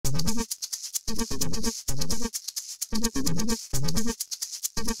Would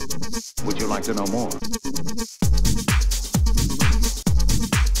you like to know more?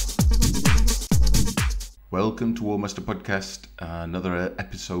 Welcome to Warmaster Podcast, another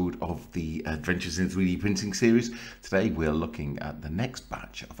episode of the Adventures in 3D Printing series. Today we're looking at the next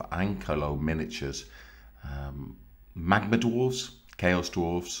batch of Ankylo Miniatures, Magma Dwarves, Chaos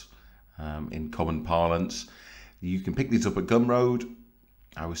Dwarves, in common parlance. You can pick these up at Gumroad.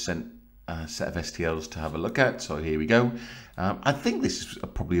 I was sent a set of STLs to have a look at, so here we go. I think this is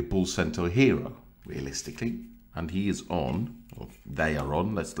probably a Bull Centaur hero, realistically. And he is on, or they are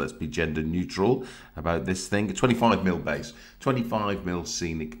on, let's be gender neutral about this thing, a 25mm base, 25mm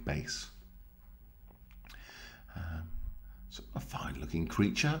scenic base. So a fine looking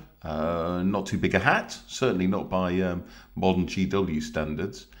creature, not too big a hat, certainly not by modern GW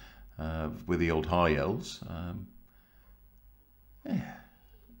standards, with the old high elves. Yeah.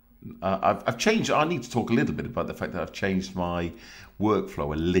 I've changed, I need to talk a little bit about the fact that I've changed my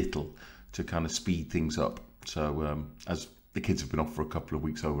workflow a little to kind of speed things up. So as the kids have been off for a couple of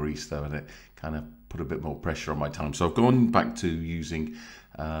weeks over Easter, and it kind of put a bit more pressure on my time. So I've gone back to using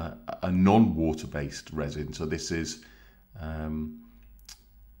a non-water based resin. So this is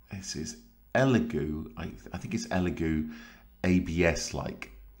Elegoo, I think it's Elegoo ABS like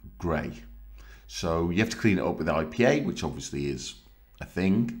grey. So you have to clean it up with IPA, which obviously is a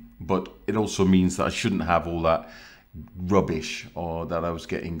thing, but it also means that I shouldn't have all that rubbish or that I was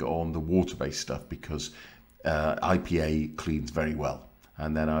getting on the water-based stuff, because IPA cleans very well.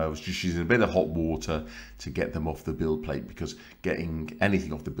 And then I was just using a bit of hot water to get them off the build plate, because getting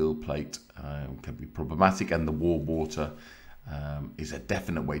anything off the build plate can be problematic, and the warm water is a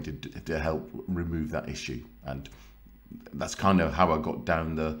definite way to help remove that issue. And that's kind of how I got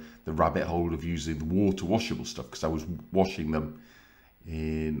down the rabbit hole of using the water washable stuff, because I was washing them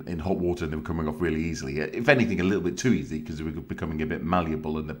in hot water and they were coming off really easily. If anything, a little bit too easy, because they were becoming a bit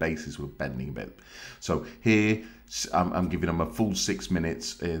malleable and the bases were bending a bit. So here I'm giving them a full 6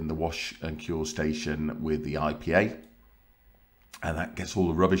 minutes in the wash and cure station with the IPA, and that gets all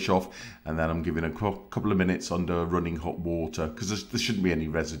the rubbish off. And then I'm giving a couple of minutes under running hot water, because there shouldn't be any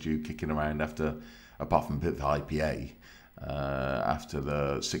residue kicking around after, apart from a bit of IPA, after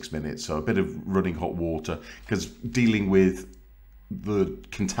the 6 minutes. So a bit of running hot water, because dealing with the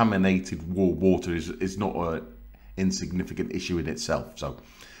contaminated warm water is not an insignificant issue in itself. So a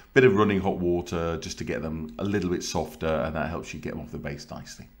bit of running hot water just to get them a little bit softer, and that helps you get them off the base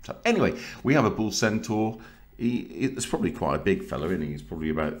nicely. So anyway, we have a Bull Centaur. It's probably quite a big fella, isn't he? He's probably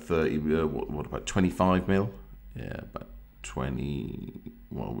about 30, what about 25mm? Yeah, about 20,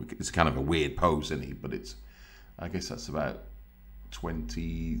 well, it's kind of a weird pose, isn't he? But it's, I guess that's about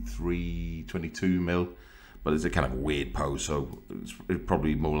 23, 22mm. But it's a kind of a weird pose, so it's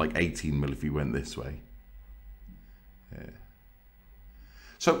probably more like 18mm if you went this way. Yeah.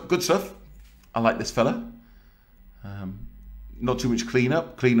 So, good stuff. I like this fella. Not too much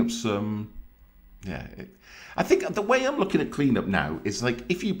cleanup. Cleanup's, yeah. I think the way I'm looking at cleanup now is like,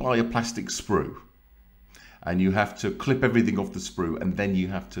 if you buy a plastic sprue and you have to clip everything off the sprue, and then you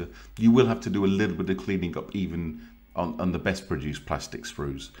will have to do a little bit of cleaning up even on the best produced plastic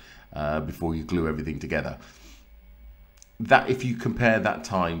sprues. Before you glue everything together. That, if you compare that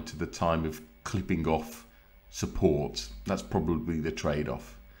time to the time of clipping off supports, that's probably the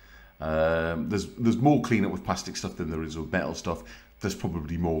trade-off. There's more cleanup with plastic stuff than there is with metal stuff. There's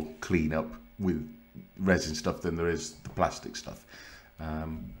probably more cleanup with resin stuff than there is the plastic stuff.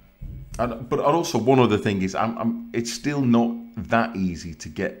 But also one other thing is, it's still not that easy to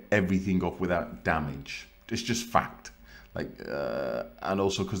get everything off without damage. It's just fact. Like, and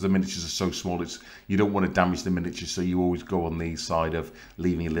also because the miniatures are so small, you don't want to damage the miniatures, so you always go on the side of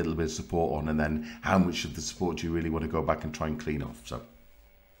leaving a little bit of support on, and then how much of the support do you really want to go back and try and clean off? So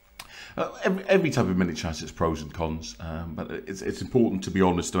every type of miniature has its pros and cons, but it's important to be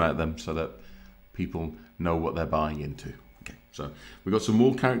honest about them so that people know what they're buying into. Okay, so we've got some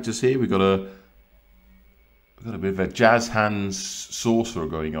more characters here. We've got a bit of a jazz hands sorcerer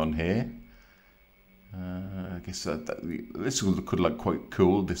going on here. I guess this could look quite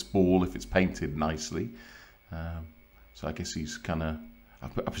cool, this ball, if it's painted nicely. So I guess he's kind of, I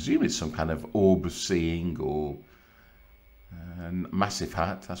presume it's some kind of orb of seeing, or massive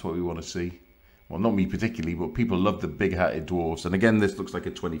hat. That's what we want to see. Well, not me particularly, but people love the big hatted dwarves. And again, this looks like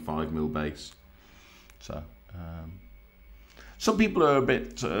a 25mm base. So some people are a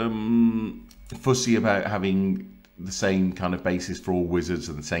bit fussy about having the same kind of basis for all wizards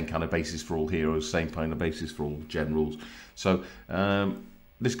and the same kind of basis for all heroes, same kind of basis for all generals. So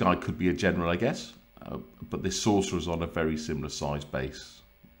this guy could be a general, I guess, but this sorcerer's on a very similar size base.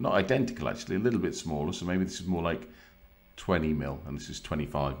 not identical actually, a little bit smaller. So maybe this is more like 20 mil, and this is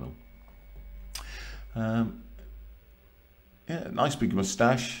 25 mil. Yeah, nice big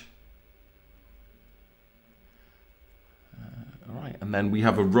moustache. All right, and then we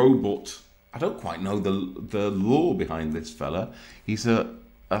have a robot. I don't quite know the lore behind this fella. He's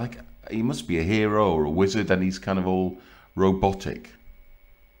he must be a hero or a wizard, and he's kind of all robotic,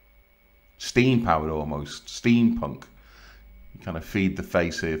 steam powered almost, steampunk. You kind of feed the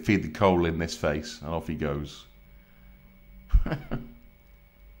face here, feed the coal in this face, and off he goes.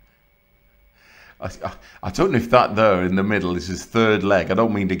 I don't know if that there in the middle is his third leg. I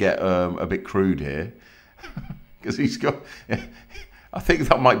don't mean to get a bit crude here, because he's got. I think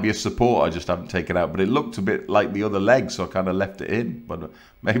that might be a support I just haven't taken out, but it looked a bit like the other leg, so I kind of left it in. But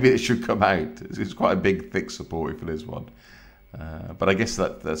maybe it should come out. It's quite a big, thick support for this one. But I guess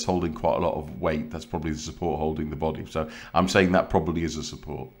that's holding quite a lot of weight. That's probably the support holding the body. So I'm saying that probably is a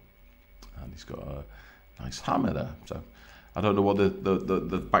support. And he's got a nice hammer there. So I don't know what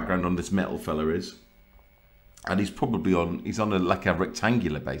the background on this metal fella is. And he's probably he's on like a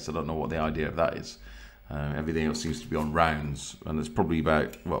rectangular base. I don't know what the idea of that is. Everything else seems to be on rounds, and it's probably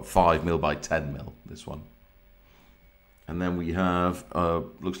about, what, 5 mil by 10 mil, this one. And then we have,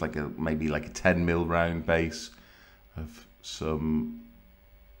 looks like maybe like a 10 mil round base of some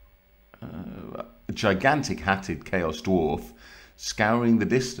gigantic hatted Chaos Dwarf scouring the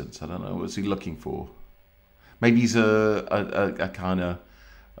distance. I don't know, what's he looking for? Maybe he's a kind of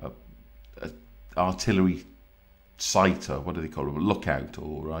artillery sighter, what do they call it? Lookout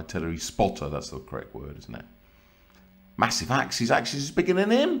or artillery spotter, that's the correct word, isn't it? Massive axe, his axe is bigger than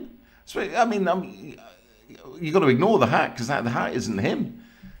him. So, I mean, you've got to ignore the hat, because the hat isn't him.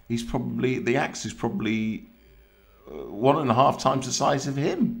 The axe is probably 1.5 times the size of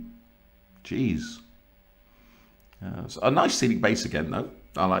him. Jeez. So a nice scenic base again, though.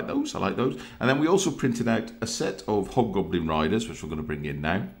 I like those. And then we also printed out a set of Hobgoblin riders, which we're going to bring in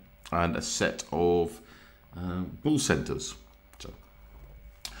now, and a set of bull Centaurs. So,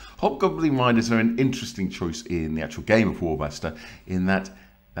 Hobgoblin riders are an interesting choice in the actual game of Warmaster, in that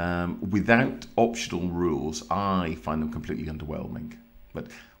without optional rules, I find them completely underwhelming. But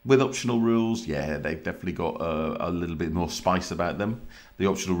with optional rules, yeah, they've definitely got a little bit more spice about them. The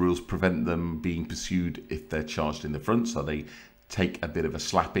optional rules prevent them being pursued if they're charged in the front, so they take a bit of a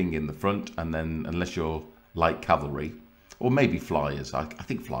slapping in the front, and then unless you're light cavalry, or maybe flyers. I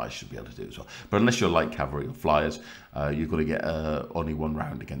think flyers should be able to do it as well. But unless you're light cavalry or flyers, you've got to get only 1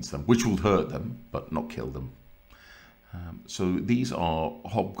 round against them, which will hurt them, but not kill them. So these are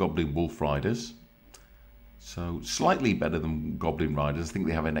Hobgoblin Wolf Riders. So slightly better than Goblin Riders. I think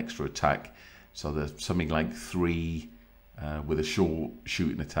they have an extra attack. So there's something like 3 with a short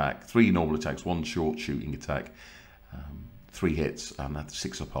shooting attack, 3 normal attacks, 1 short shooting attack, 3 hits, and that's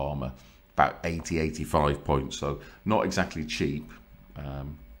 6 up armor. About 80-85 points, so not exactly cheap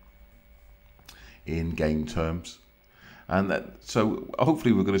in game terms. And so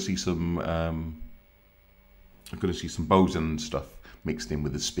hopefully we're going to see some bows and stuff mixed in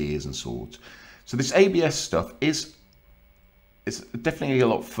with the spears and swords. So this ABS stuff is definitely a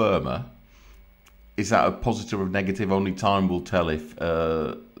lot firmer. Is that a positive or negative? Only time will tell if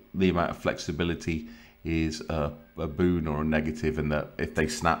the amount of flexibility is a boon or a negative, and that if they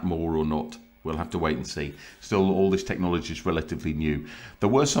snap more or not, we'll have to wait and see. Still, all this technology is relatively new. There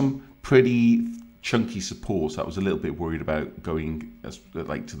were some pretty chunky supports. I was a little bit worried about going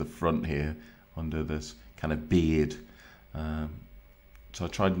like to the front here under this kind of beard. So I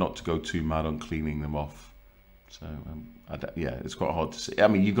tried not to go too mad on cleaning them off. So yeah, it's quite hard to see. I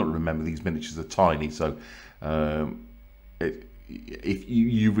mean, you've got to remember these miniatures are tiny, so if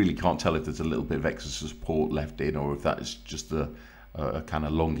you really can't tell if there's a little bit of extra support left in, or if that is just a kind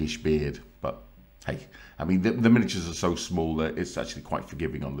of longish beard. But hey, I mean, the miniatures are so small that it's actually quite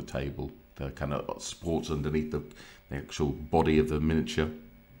forgiving on the table. The kind of supports underneath the actual body of the miniature.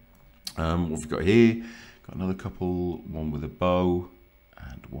 What have we got here? Got another couple, one with a bow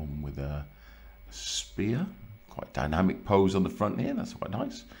and one with a spear. Quite dynamic pose on the front here, that's quite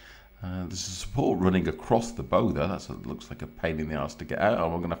nice. There's a support running across the bow there. That looks like a pain in the arse to get out. I'm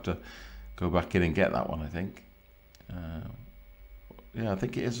going to have to go back in and get that one, I think. Yeah, I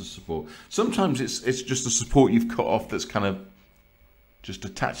think it is a support. Sometimes it's just a support you've cut off that's kind of just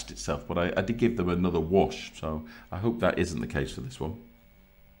attached itself, but I did give them another wash, so I hope that isn't the case for this one.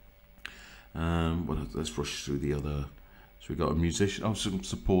 Well, let's rush through the other. So we've got a musician. Oh, some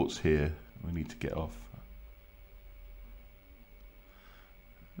supports here we need to get off.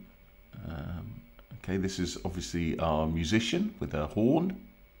 Okay, this is obviously our musician with a horn.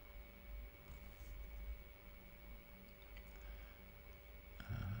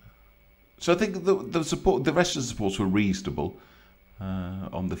 So I think the rest of the supports were reasonable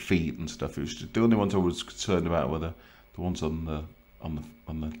on the feet and stuff. It was just the only ones I was concerned about were the ones on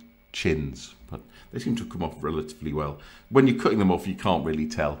the chins, but they seem to have come off relatively well. When you're cutting them off, you can't really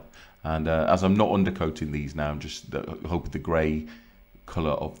tell. And as I'm not undercoating these now, I'm just hoping the grey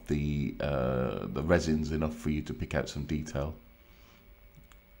colour of the resin's enough for you to pick out some detail.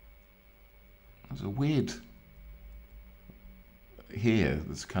 There's a weird here.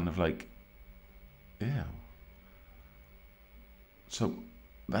 There's kind of like, yeah. So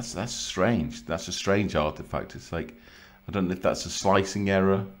that's strange. That's a strange artifact. It's like, I don't know if that's a slicing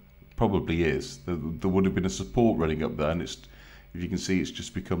error. Probably is. There would have been a support running up there, and it's, if you can see, it's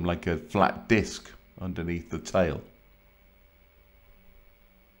just become like a flat disc underneath the tail.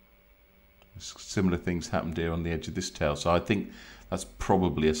 Similar things happened here on the edge of this tail, so I think that's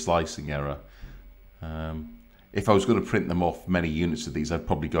probably a slicing error. If I was going to print them off many units of these, I'd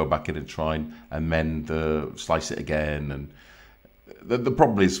probably go back in and try and amend slice it again. And the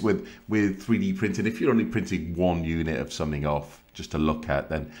problem is with 3D printing, if you're only printing one unit of something off just to look at,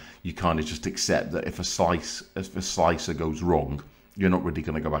 then you kind of just accept that if a slicer goes wrong, you're not really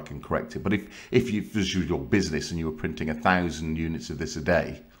going to go back and correct it. But if this was your business and you were printing 1,000 units of this a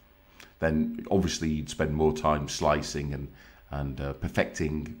day, then obviously you'd spend more time slicing and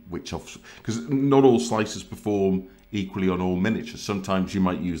perfecting which off, because not all slicers perform equally on all miniatures. Sometimes you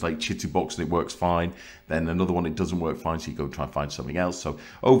might use like Chittybox and it works fine, then another one it doesn't work fine, so you go try and find something else. So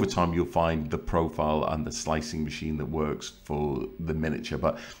over time you'll find the profile and the slicing machine that works for the miniature.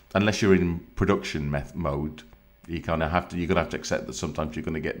 But unless you're in production mode, you kind of have to, you're gonna have to accept that sometimes you're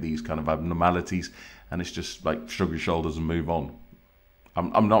going to get these kind of abnormalities, and it's just like shrug your shoulders and move on.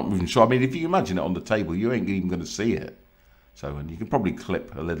 I'm not even sure. I mean, if you imagine it on the table, you ain't even going to see it. So, and you can probably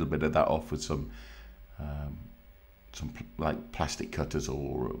clip a little bit of that off with some like plastic cutters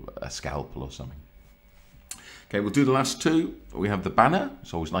or a scalpel or something. Okay, we'll do the last two. We have the banner.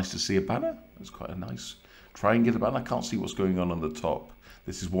 It's always nice to see a banner. It's quite a nice triangular banner. I can't see what's going on the top.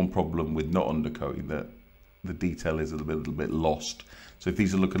 This is one problem with not undercoating, that the detail is a little bit lost. So if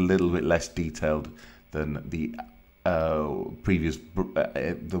these look a little bit less detailed than the previous,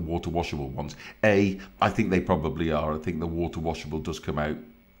 the water washable ones, I think they probably are. I think the water washable does come out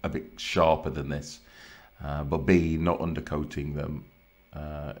a bit sharper than this, but B, not undercoating them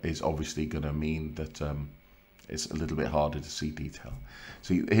is obviously going to mean that it's a little bit harder to see detail.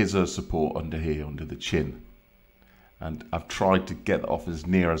 So here's a support under here, under the chin, and I've tried to get off as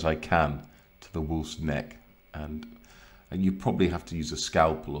near as I can to the wolf's neck, and you probably have to use a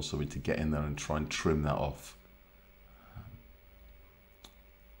scalpel or something to get in there and try and trim that off.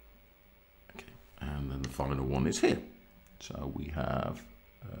 And then the final one is here. So we have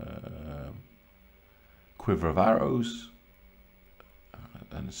quiver of arrows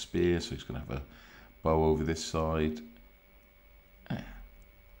and a spear. So he's going to have a bow over this side.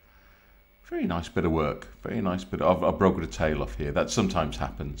 Very nice bit of work. Very nice bit. I've broken a tail off here. That sometimes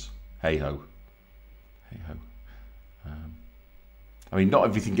happens. Hey ho. Hey ho. I mean, not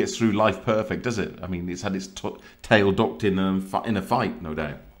everything gets through life perfect, does it? I mean, it's had its tail docked in a fight, no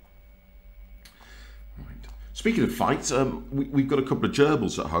doubt. Speaking of fights, we've got a couple of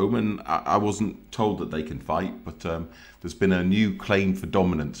gerbils at home, and I wasn't told that they can fight, but there's been a new claim for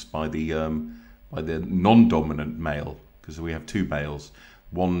dominance by the non-dominant male, because we have two males.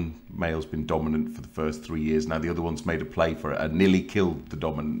 One male's been dominant for the first 3 years, now the other one's made a play for it and nearly killed the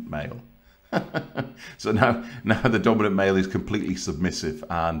dominant male. So now the dominant male is completely submissive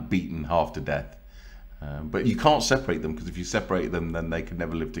and beaten half to death. But you can't separate them, because if you separate them, then they can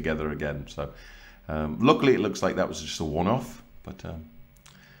never live together again. So luckily, it looks like that was just a one-off, but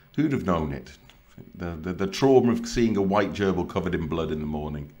who'd have known it? The trauma of seeing a white gerbil covered in blood in the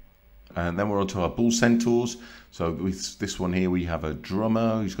morning. And then we're on to our bull centaurs. So with this one here, we have a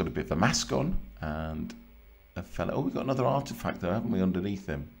drummer who's got a bit of a mask on, and a fella. Oh, we've got another artifact there, haven't we, underneath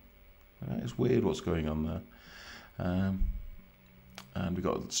him? It's weird what's going on there. And we've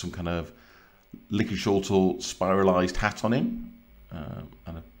got some kind of licorice ortal spiralized hat on him,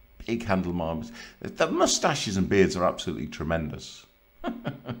 and a big handlebar. The moustaches and beards are absolutely tremendous.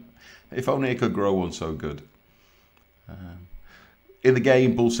 If only I could grow one so good. In the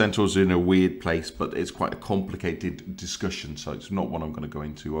game, bull centaurs are in a weird place, but it's quite a complicated discussion, so it's not one I'm going to go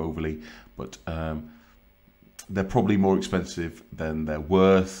into overly. But they're probably more expensive than they're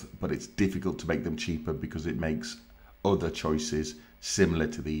worth, but it's difficult to make them cheaper because it makes other choices similar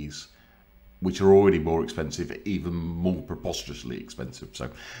to these, which are already more expensive, even more preposterously expensive. So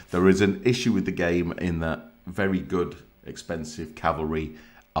there is an issue with the game in that very good, expensive cavalry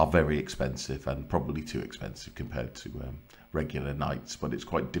are very expensive and probably too expensive compared to regular knights, but it's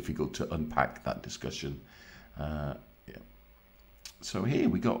quite difficult to unpack that discussion. Yeah. So here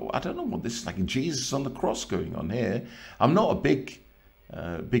we got, I don't know what this is, like a Jesus on the cross going on here. I'm not a big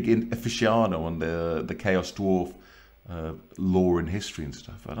aficionado on the Chaos Dwarf lore and history and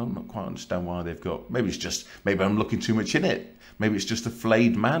stuff. I don't quite understand why they've got, maybe I'm looking too much in it. Maybe it's just a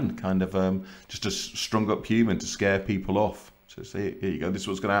flayed man, kind of just a strung up human to scare people off. So here you go, this is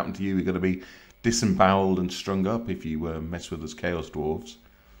what's going to happen to you. You're going to be disemboweled and strung up if you mess with us Chaos Dwarves.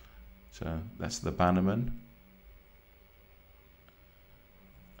 So that's the bannerman.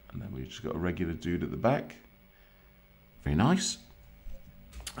 And then we've just got a regular dude at the back. Very nice.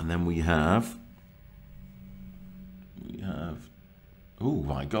 And then we have, oh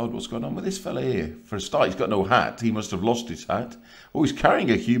my God, what's going on with this fella here? For a start, he's got no hat. He must have lost his hat. Oh, he's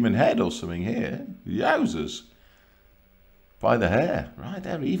carrying a human head or something here. Yowzers. By the hair. Right,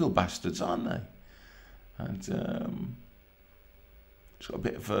 they're evil bastards, aren't they? And it's got a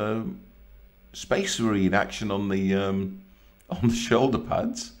bit of Space Marine action on the shoulder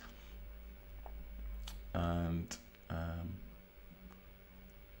pads. And kind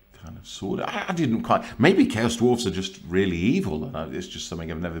of sword. I didn't quite. Maybe Chaos Dwarfs are just really evil. And it's just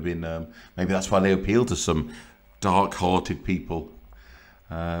something I've never been. Maybe that's why they appeal to some dark-hearted people.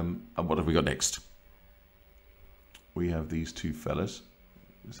 And what have we got next? We have these two fellas.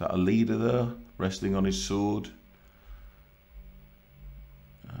 Is that a leader there, resting on his sword?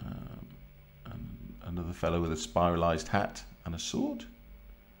 And another fellow with a spiralized hat and a sword.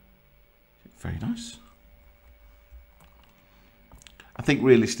 Very nice. I think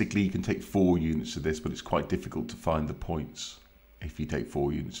realistically you can take 4 units of this, but it's quite difficult to find the points if you take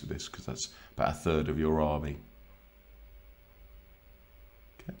 4 units of this, because that's about a third of your army.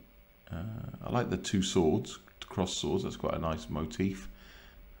 Okay. I like the 2 swords, cross swords. That's quite a nice motif.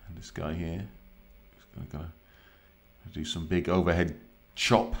 And this guy here is going to do some big overhead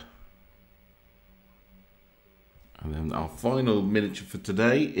chop. And then our final miniature for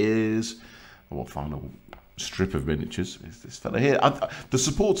today is, well, final strip of miniatures is this fella here. The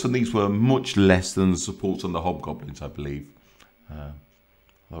supports on these were much less than the supports on the Hobgoblins, I believe.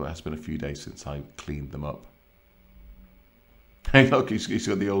 Although it has been a few days since I cleaned them up. Hey, look, he's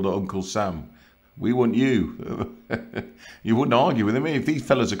got the old Uncle Sam. We want you. You wouldn't argue with him. If these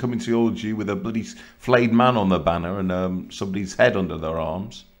fellas are coming towards you with a bloody flayed man on their banner and somebody's head under their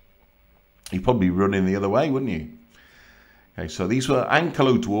arms, you'd probably be running the other way, wouldn't you? Okay, so these were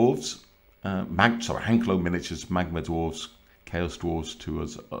Ankylo Dwarves. Ankylo Miniatures, Magma Dwarves, Chaos Dwarves to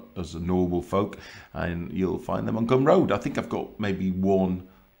us as a normal folk, and you'll find them on Gumroad. I think I've got maybe 1,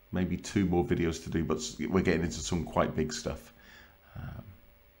 maybe 2 more videos to do, but we're getting into some quite big stuff.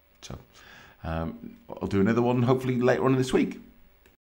 I'll do another one hopefully later on this week.